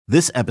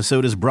This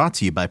episode is brought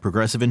to you by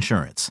Progressive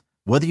Insurance.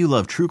 Whether you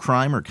love true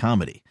crime or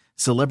comedy,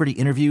 celebrity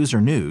interviews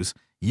or news,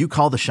 you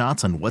call the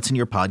shots on what's in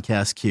your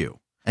podcast queue.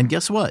 And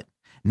guess what?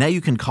 Now you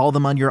can call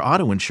them on your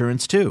auto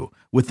insurance too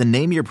with the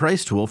Name Your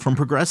Price tool from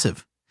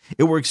Progressive.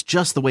 It works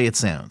just the way it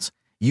sounds.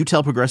 You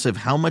tell Progressive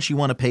how much you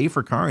want to pay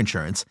for car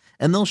insurance,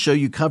 and they'll show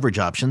you coverage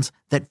options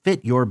that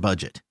fit your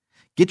budget.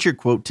 Get your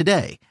quote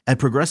today at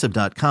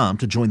Progressive.com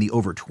to join the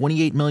over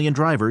 28 million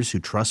drivers who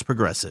trust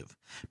Progressive.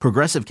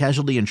 Progressive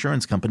Casualty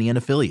Insurance Company and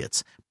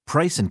Affiliates.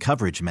 Price and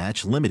coverage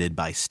match limited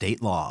by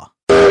state law.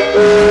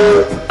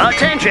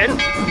 Attention!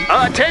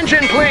 Attention,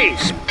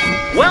 please!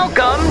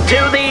 Welcome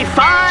to the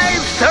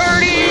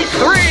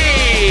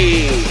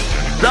 533!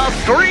 The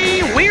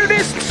 3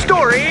 weirdest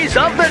stories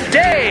of the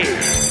day.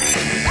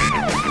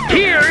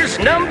 Here's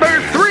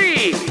number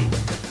 3.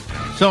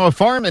 So a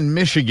farm in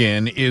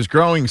Michigan is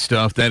growing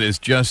stuff that is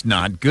just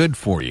not good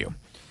for you.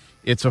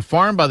 It's a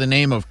farm by the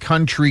name of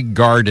Country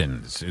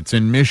Gardens. It's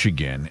in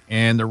Michigan,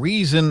 and the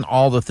reason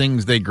all the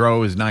things they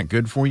grow is not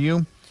good for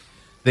you,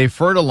 they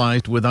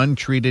fertilized with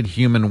untreated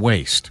human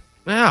waste.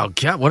 Oh,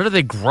 God, what are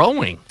they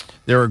growing?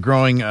 They're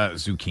growing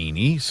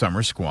zucchini,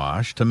 summer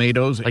squash,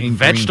 tomatoes, like and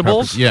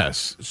vegetables? Green peppers.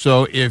 Yes.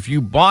 So if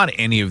you bought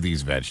any of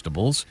these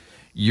vegetables,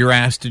 you're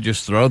asked to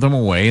just throw them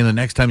away, and the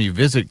next time you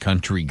visit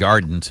Country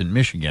Gardens in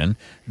Michigan,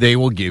 they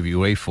will give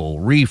you a full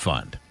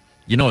refund.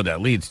 You know what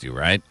that leads to,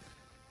 right?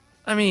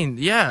 I mean,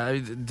 yeah,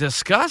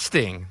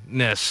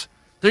 disgustingness.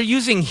 They're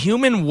using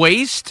human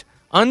waste,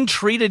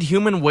 untreated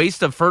human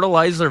waste to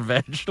fertilize their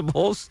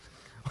vegetables.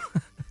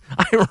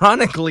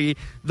 Ironically,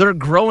 they're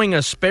growing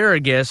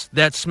asparagus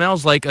that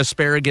smells like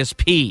asparagus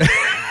pea.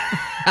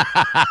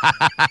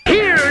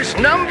 Here's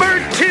number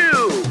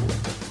 2.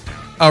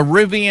 A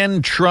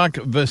Rivian truck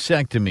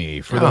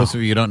vasectomy. For those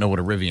of you who don't know what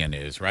a Rivian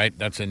is, right?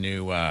 That's a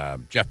new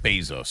Jeff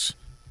Bezos.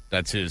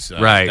 That's his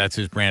right. That's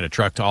his brand of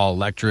truck to all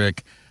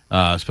electric.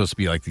 Supposed to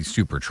be like these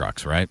super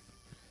trucks, right?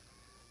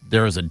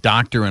 There was a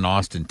doctor in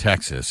Austin,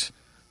 Texas,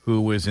 who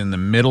was in the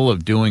middle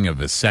of doing a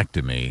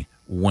vasectomy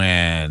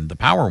when the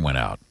power went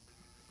out.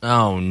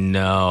 Oh,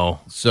 no.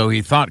 So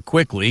he thought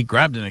quickly,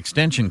 grabbed an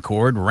extension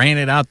cord, ran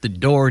it out the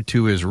door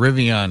to his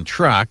Rivian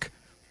truck,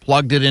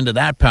 plugged it into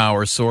that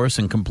power source,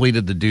 and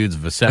completed the dude's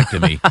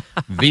vasectomy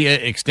via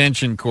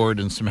extension cord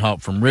and some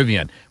help from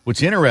Rivian.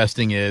 What's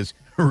interesting is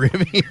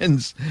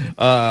Rivian's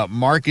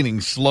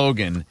marketing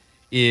slogan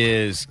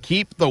is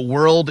keep the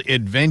world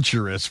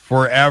adventurous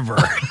forever.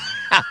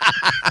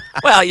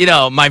 Well, you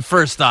know, my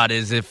first thought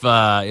is if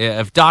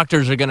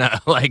doctors are going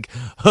to,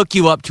 hook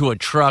you up to a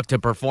truck to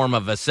perform a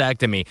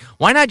vasectomy,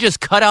 why not just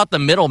cut out the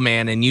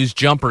middleman and use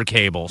jumper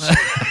cables?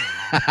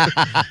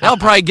 They'll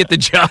probably get the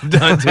job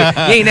done, too. You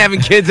ain't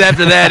having kids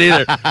after that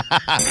either.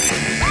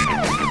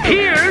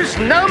 Here's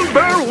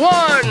number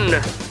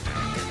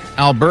 1.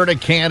 Alberta,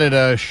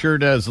 Canada sure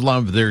does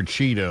love their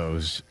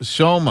Cheetos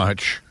so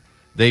much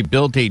they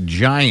built a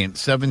giant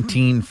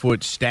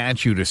 17-foot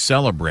statue to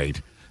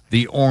celebrate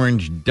the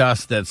orange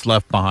dust that's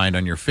left behind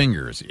on your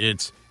fingers.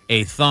 It's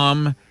a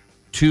thumb,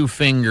 2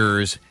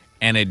 fingers,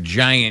 and a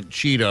giant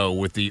Cheeto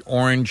with the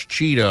orange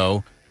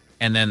Cheeto,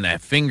 and then the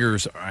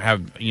fingers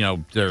have,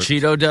 they're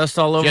Cheeto dust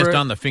all over just it?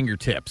 on the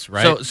fingertips,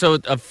 right? So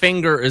a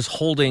finger is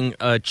holding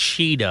a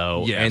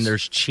Cheeto, yes, and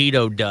there's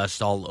Cheeto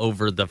dust all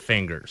over the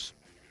fingers.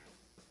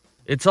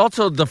 It's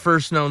also the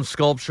first known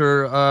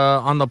sculpture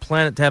on the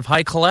planet to have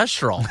high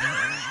cholesterol.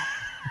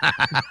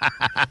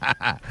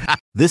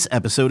 This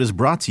episode is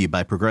brought to you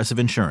by Progressive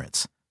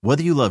Insurance.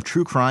 Whether you love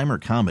true crime or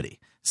comedy,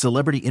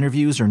 celebrity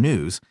interviews or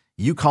news,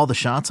 you call the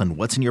shots on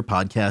what's in your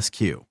podcast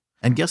queue.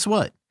 And guess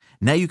what?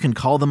 Now you can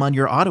call them on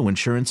your auto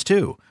insurance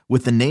too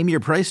with the Name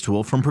Your Price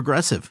tool from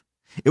Progressive.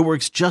 It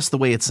works just the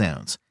way it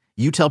sounds.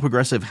 You tell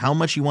Progressive how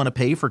much you want to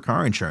pay for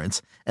car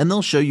insurance, and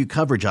they'll show you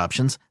coverage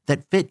options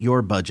that fit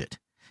your budget.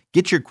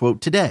 Get your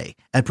quote today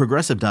at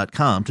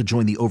Progressive.com to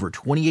join the over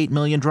 28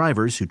 million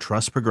drivers who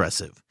trust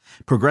Progressive.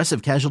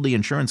 Progressive Casualty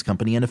Insurance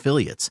Company and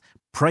Affiliates.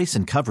 Price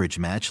and coverage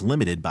match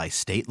limited by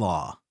state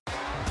law.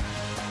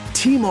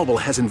 T-Mobile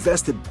has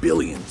invested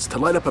billions to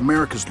light up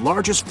America's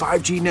largest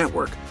 5G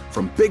network,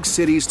 from big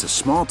cities to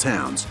small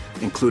towns,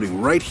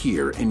 including right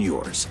here in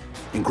yours.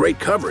 And great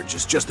coverage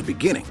is just the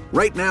beginning.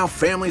 Right now,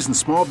 families and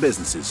small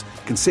businesses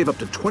can save up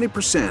to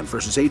 20%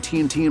 versus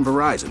AT&T and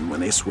Verizon when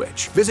they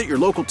switch. Visit your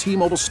local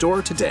T-Mobile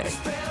store today.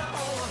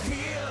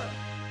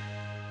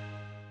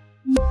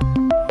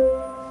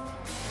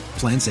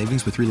 Plan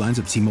savings with 3 lines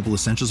of T-Mobile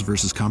Essentials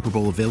versus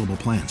comparable available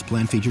plans.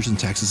 Plan features and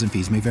taxes and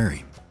fees may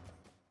vary.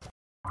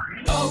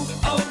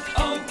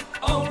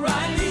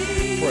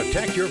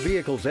 Protect your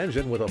vehicle's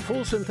engine with a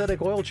full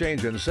synthetic oil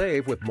change and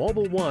save with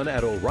Mobil 1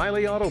 at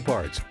O'Reilly Auto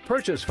Parts.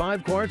 Purchase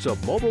 5 quarts of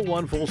Mobil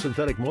 1 full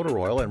synthetic motor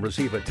oil and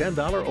receive a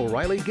 $10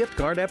 O'Reilly gift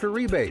card after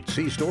rebate.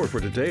 See store for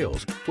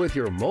details. With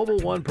your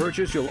Mobil 1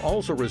 purchase, you'll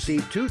also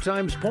receive 2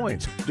 times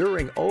points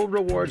during O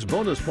Rewards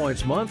Bonus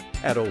Points Month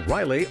at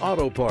O'Reilly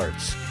Auto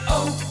Parts.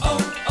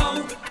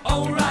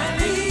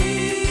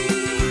 O'Reilly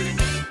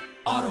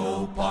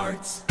Auto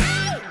Parts.